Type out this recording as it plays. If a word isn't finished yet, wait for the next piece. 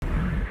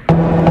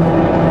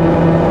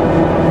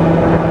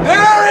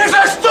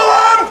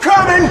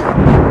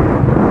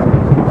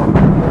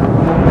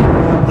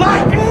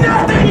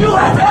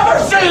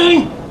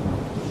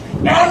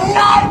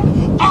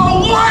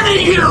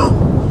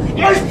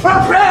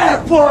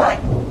for it!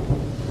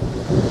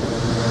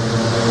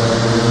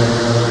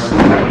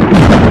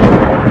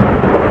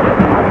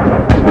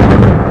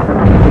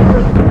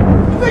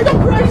 You think I'm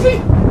crazy?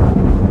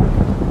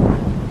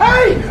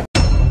 Hey!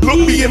 Look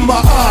me in my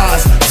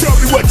eyes, tell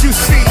me what you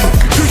see.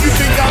 Do you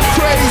think I'm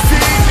crazy?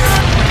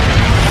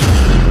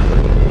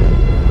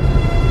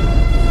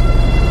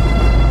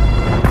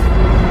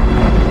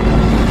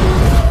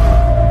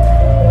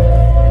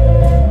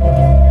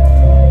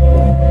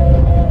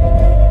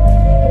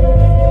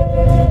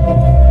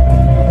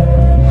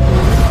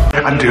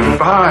 A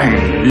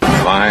divine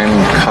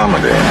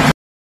comedy.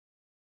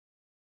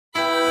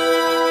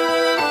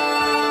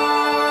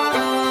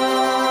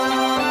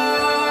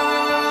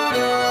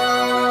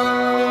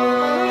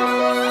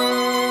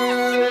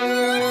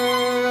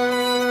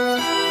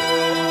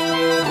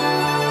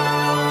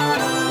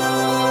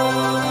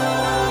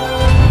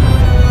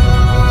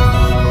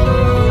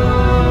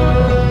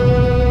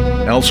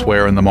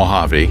 Elsewhere in the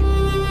Mojave,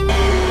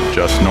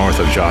 just north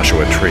of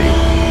Joshua Tree,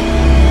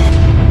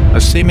 a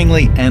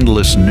seemingly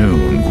endless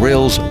noon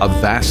grills a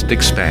vast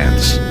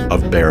expanse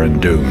of barren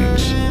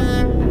dunes.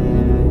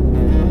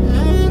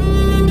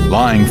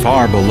 Lying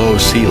far below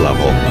sea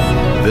level,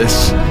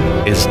 this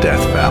is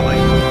Death Valley.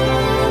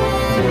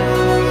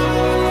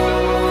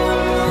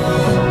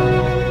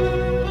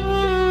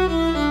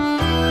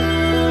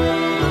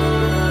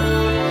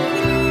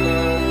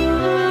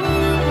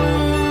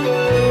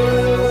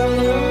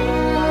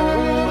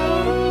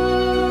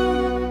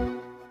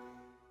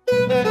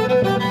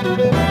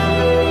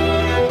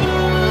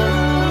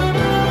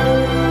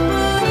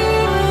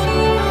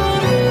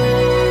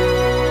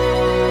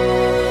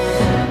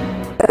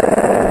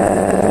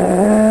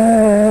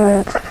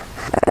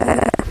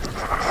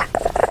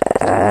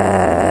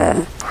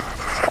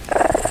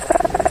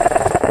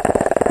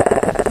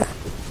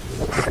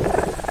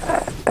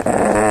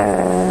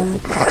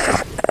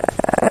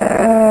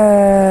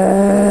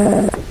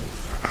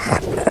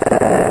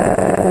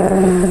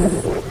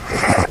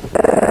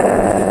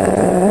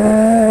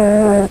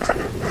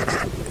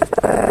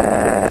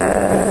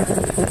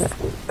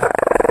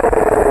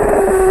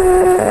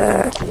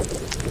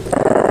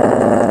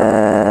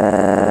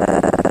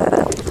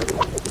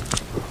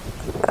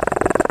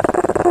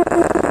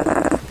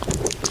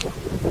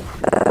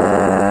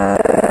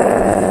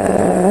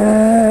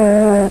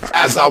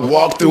 As I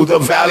walk through the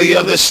valley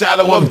of the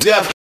shadow of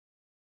death.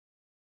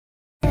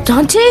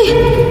 Dante?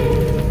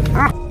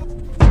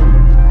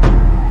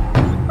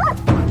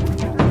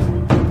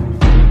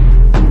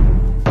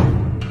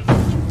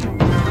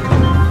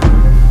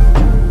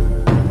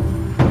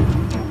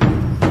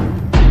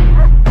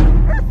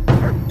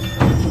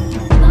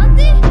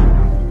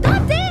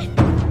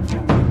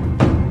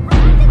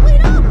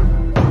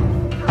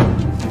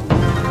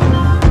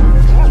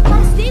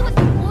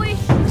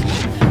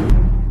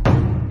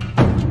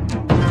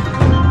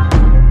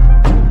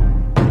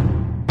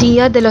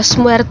 Día de los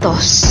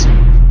Muertos.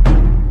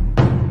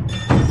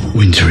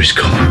 Winter is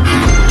coming.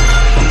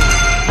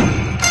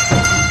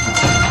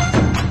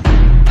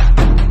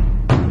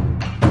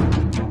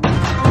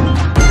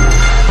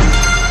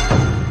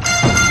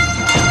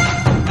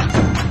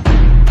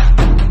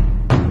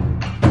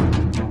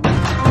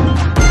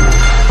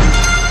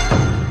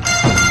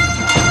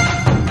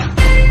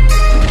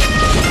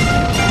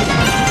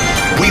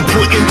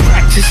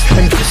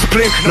 And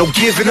discipline, no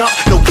giving up,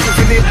 no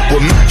giving in. We're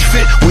match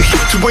fit, we're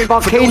here to win.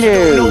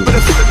 Volcano.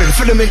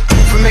 Filament,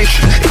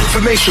 information.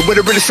 Where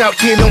the realest out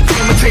here, no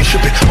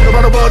imitation. All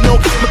around the world, no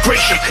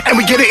immigration, and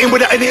we get it in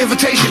without an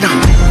invitation.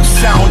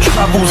 Sound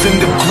travels in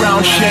the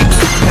ground shakes,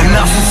 and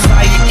our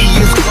society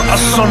has got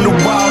us on the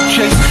wild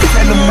chase.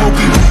 And then we'll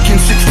be back in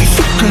 60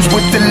 seconds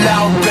with the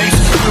loud bass.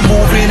 We're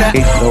moving at.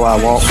 Though I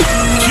walk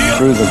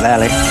through the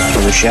valley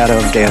of the shadow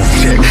of death.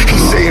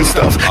 He's saying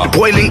stuff. The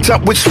boy linked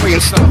up with Sway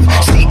and stuff.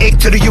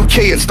 C8 to the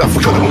UK and stuff.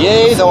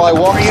 Yea, though I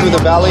walk through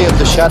the valley of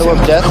the shadow of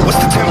death.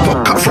 What's the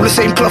tempo? Cut from the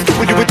same cloth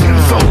we do with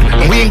info.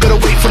 And we ain't gotta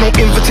wait for no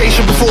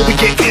invitation before we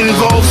get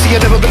involved. See,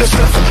 I've never been a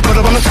surfer, but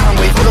I'm on the time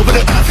wave, all over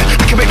the earth.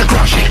 I can make the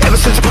ground shake. Ever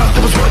since birth,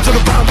 there was words on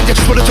the ground. I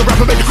just wanted to rap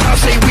and make the crowd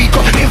say we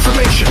got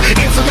information.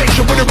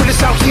 When the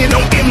realest out here,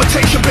 no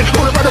imitation. Been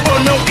all around the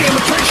world, no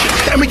imitation.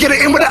 And we get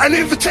it in without an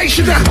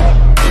invitation now.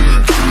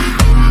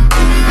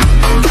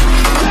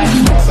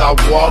 As I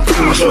walk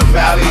through the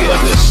valley of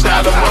the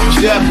shadow of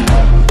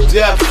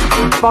death.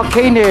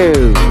 Volcano.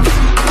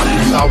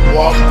 As I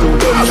walk through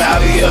the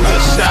valley of the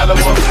shadow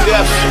of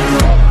death.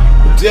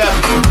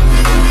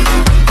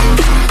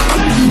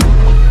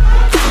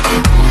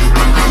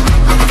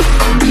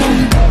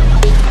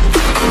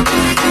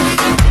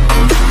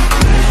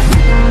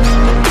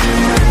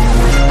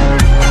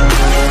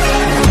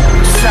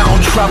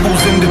 Sound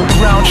travels in the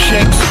ground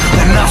shakes,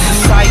 and our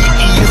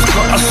society has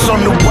got us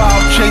on the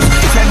wild chase.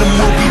 Tell them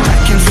we'll be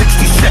back in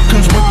 60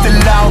 seconds with the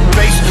loud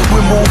bass.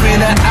 We're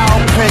moving at our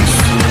pace.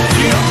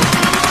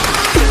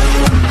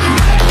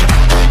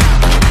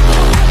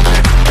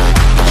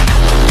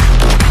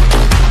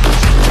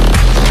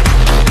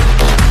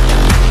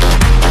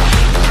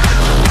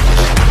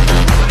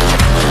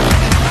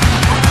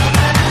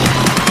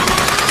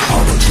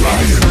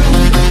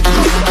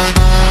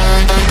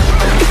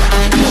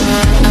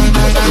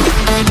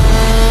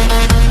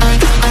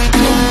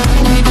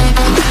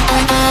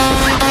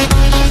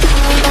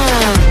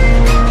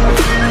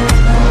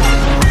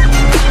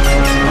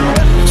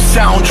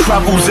 Sound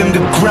travels and the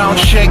ground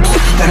shakes,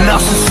 and our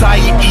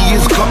society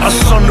has got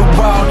us on the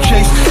wild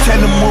chase. Tell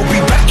them we'll be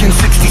back in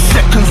 60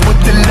 seconds with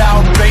the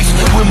loud bass.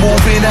 We're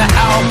moving at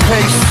our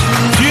pace.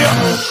 Yeah.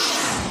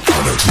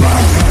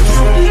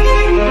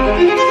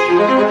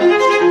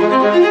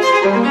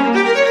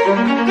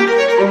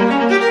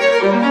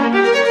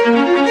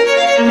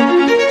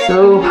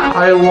 So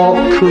I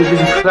walked through the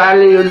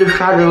valley of the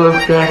shadow of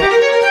death.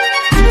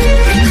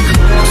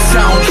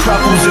 Sound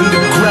travels and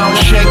the ground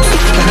shakes,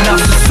 and our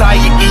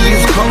society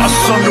has got us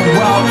on the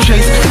wild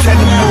chase. Tell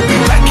them we'll be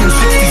back in 60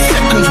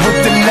 seconds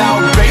with the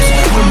loud bass.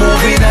 We're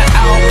moving at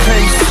our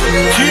pace.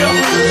 Yeah.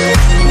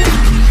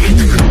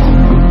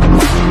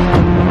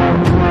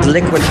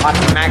 Liquid hot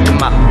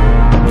magma.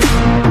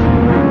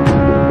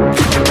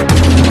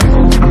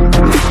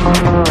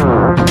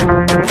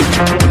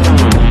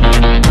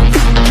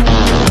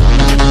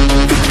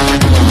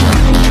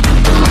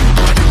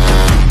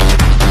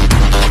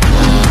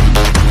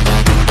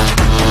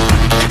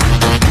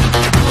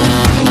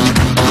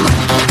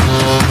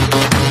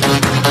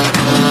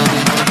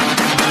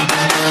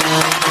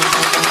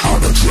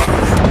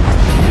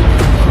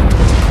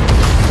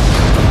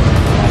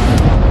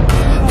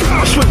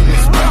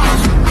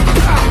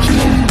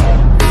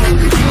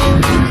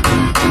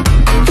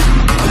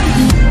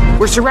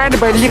 We're surrounded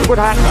by liquid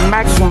hot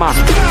magma.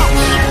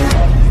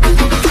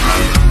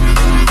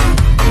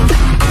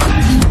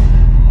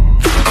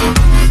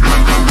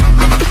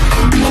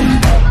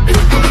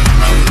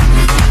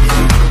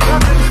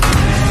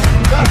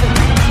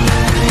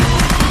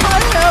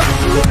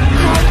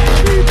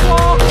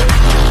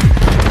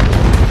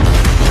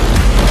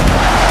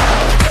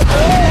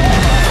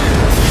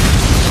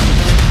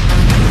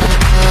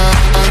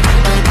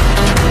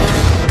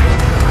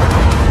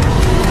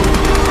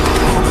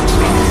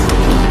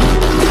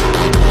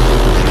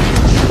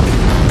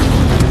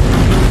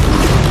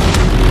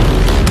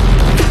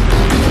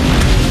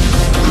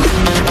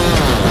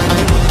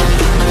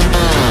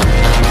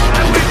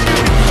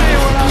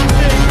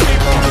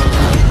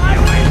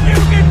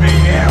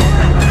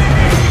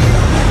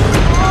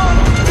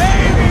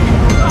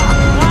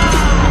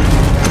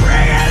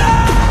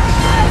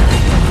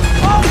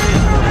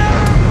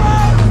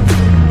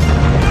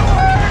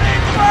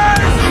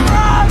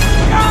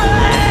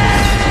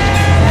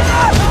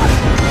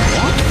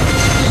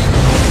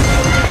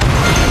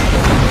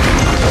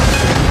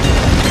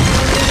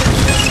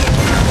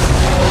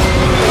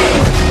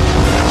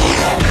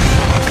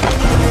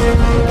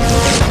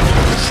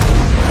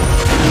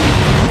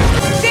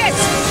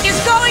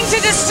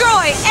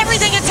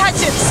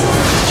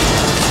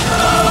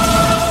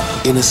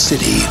 In a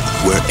city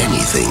where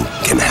anything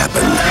can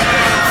happen.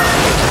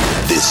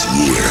 This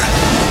year,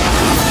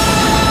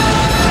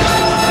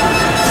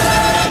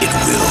 it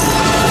will.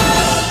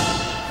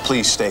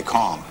 Please stay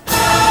calm.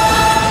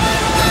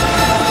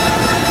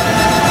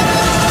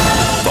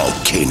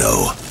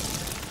 Volcano.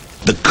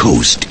 The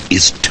coast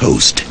is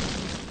toast.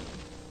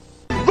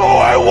 Though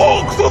I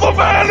walk through the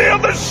valley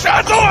of the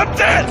shadow of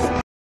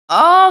death,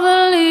 all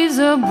the leaves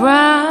are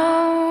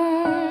brown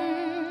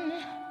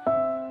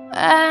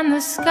and the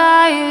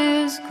sky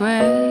is gray.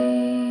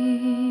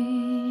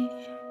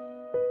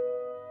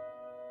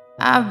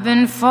 I've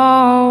been for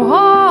a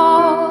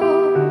walk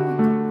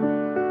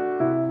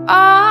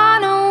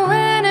on a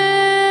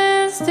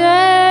winter's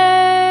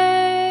day.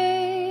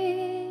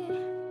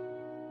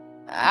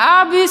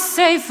 I'll be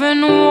safe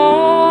and warm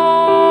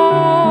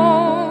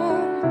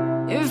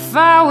if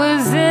I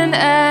was in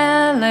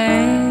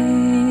LA.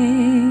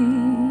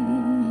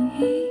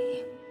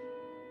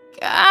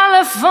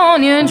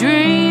 California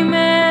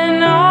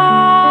dreaming on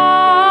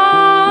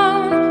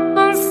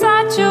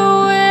such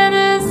a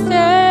winter's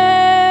day.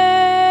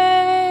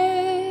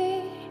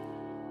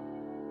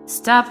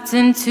 Stopped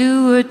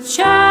into a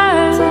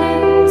church.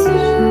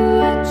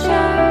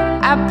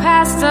 I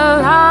passed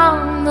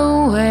along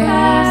the way.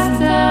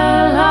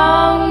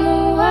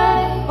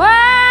 Where I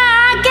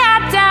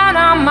got down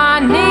on my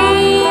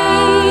knees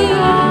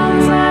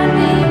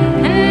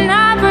and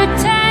I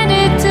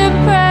pretended to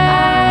pray.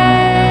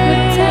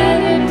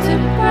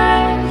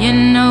 You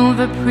know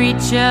the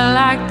preacher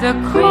like the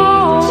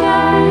call.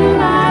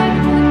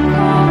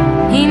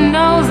 He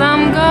knows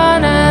I'm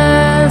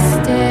gonna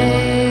stay.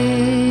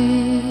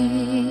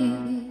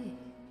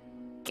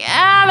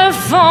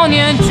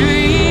 California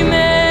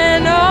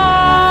dreaming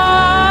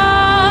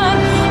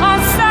on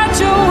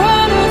such a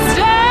winter's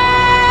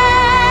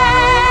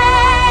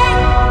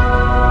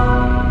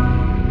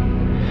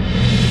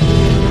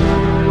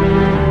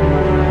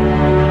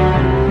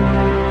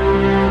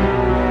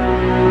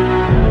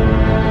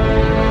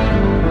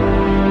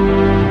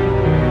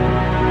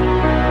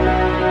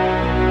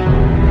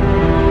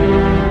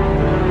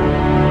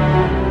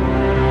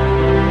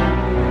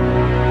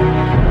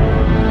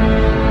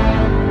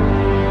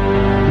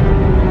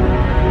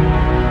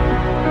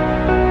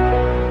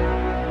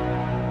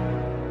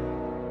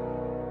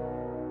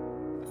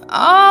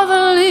all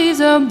the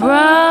leaves are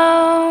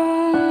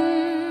brown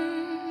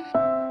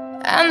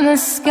and the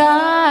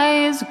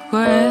sky is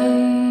gray.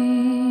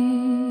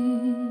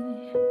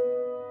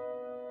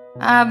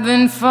 I've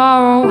been for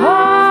a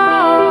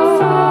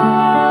walk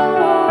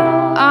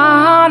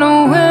on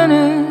a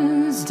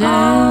winter's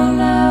day.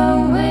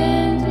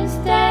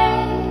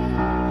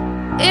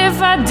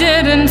 If I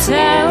didn't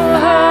tell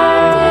her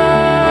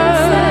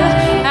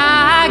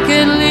I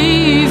could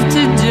leave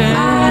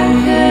today.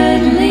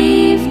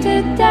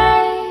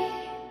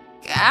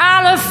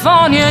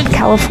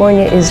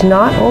 California is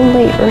not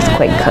only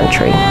earthquake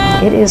country,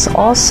 it is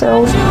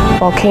also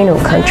volcano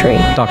country.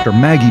 Dr.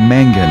 Maggie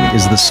Mangan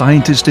is the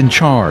scientist in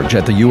charge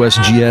at the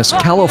USGS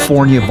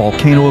California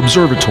Volcano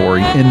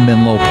Observatory in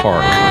Menlo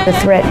Park. The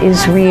threat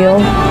is real,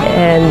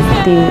 and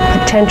the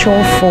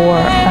potential for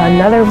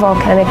another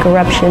volcanic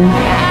eruption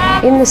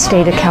in the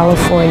state of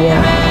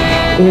California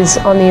is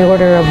on the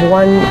order of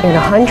 1 in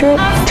 100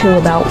 to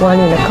about 1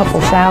 in a couple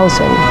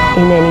thousand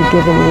in any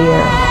given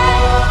year.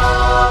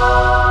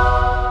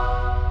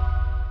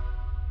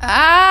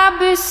 I'd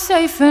be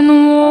safe and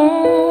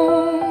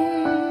warm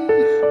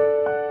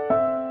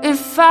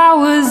if I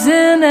was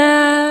in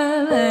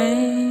LA.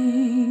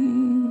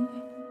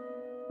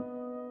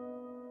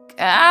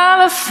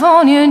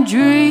 California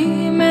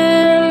dreaming